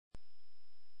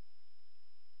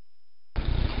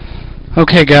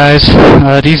Okay, guys,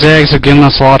 these eggs have given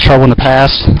us a lot of trouble in the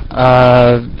past.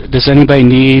 Does anybody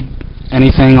need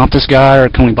anything off this guy, or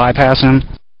can we bypass him?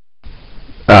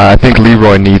 I think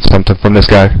Leeroy needs something from this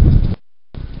guy.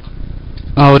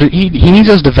 Oh, he needs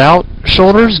those devout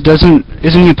shoulders? Isn't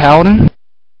he a paladin?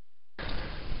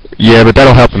 Yeah, but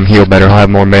that'll help him heal better. He'll have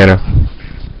more mana.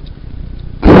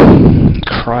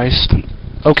 Christ.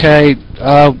 Okay,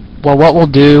 well, what we'll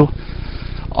do,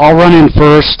 I'll run in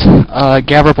first,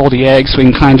 gather up all the eggs so we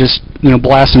can kind of just,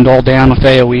 blast them all down with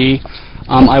AoE.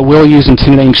 I will use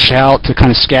Intimidating Shout to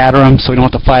kind of scatter them so we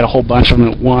don't have to fight a whole bunch of them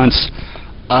at once.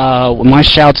 When my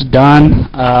shout's done,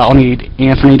 I'll need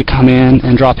Anthony to come in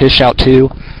and drop his shout too,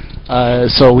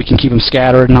 so we can keep them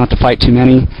scattered and not have to fight too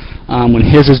many. When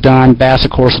his is done, Bass,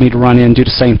 of course, will need to run in and do the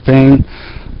same thing.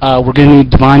 We're going to need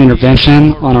Divine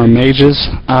Intervention on our mages,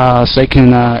 so they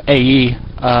can AE,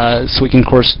 so we can, of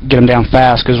course, get them down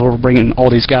fast, because we're bringing all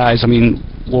these guys. I mean,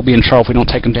 we'll be in trouble if we don't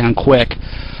take them down quick.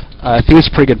 I think it's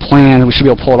a pretty good plan. We should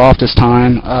be able to pull it off this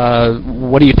time.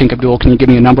 What do you think, Abdul? Can you give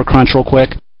me a number crunch real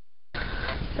quick?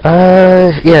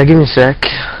 Yeah, give me a sec.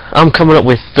 I'm coming up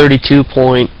with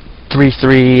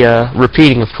 32.33,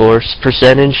 repeating, of course,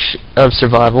 percentage of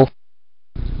survival.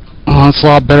 Oh, that's a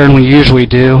lot better than we usually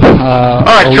do.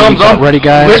 Alright, chums up. Ready,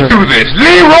 guys? Let's do this.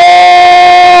 Leeroy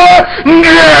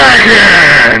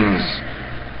Jenkins!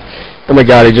 Oh my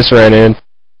god, he just ran in.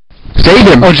 Save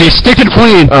him! Oh, geez, stick to the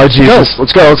plan! Oh, Jesus.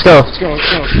 Let's go.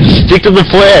 Stick to the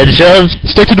plan, Shove.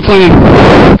 Stick to the plan!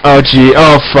 Oh, gee.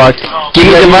 Oh, fuck. Give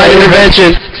me Divine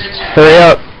Intervention. Hurry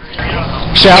up.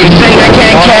 Shout. He's saying I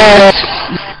can't cast.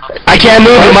 I can't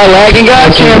move. Am I lagging,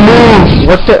 guys? I can't move.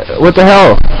 What the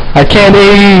hell? I can't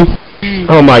AE.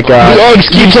 Oh my god. The eggs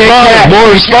keep spawning.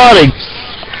 More respawning.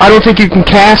 I don't think you can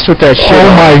cast with that shit. Oh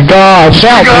my god. We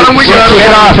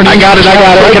got him. I got it.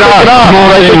 Take it off.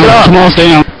 Come on, stay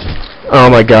down. Oh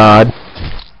my god.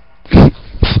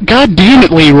 God damn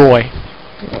it, Leeroy.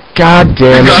 God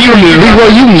damn it. Leeroy,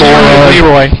 you moron.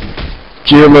 Leeroy.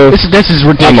 Geomove. This is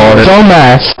ridiculous.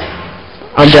 Dumbass.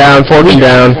 I'm down, forking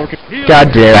down.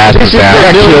 God damn it. I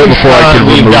got killed before I could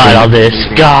remove died him. on this.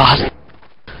 God.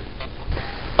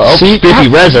 Oh, Spiffy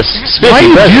res us. Why do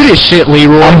you do this shit,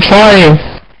 Leeroy? I'm trying.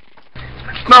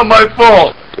 It's not my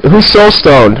fault. Who's soul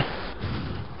stoned?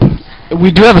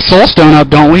 We do have a soul stone up,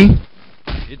 don't we?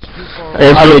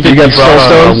 Anthony, do you got soul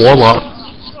stones? Warlock.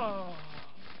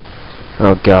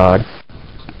 Oh god.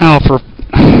 Oh, for...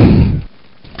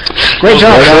 Great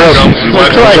job, For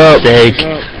Christ's sake.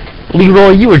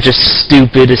 Leeroy, you were just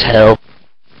stupid as hell.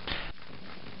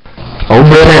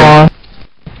 Over him. At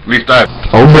least I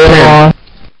Over him.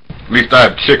 At least I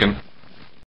have chicken.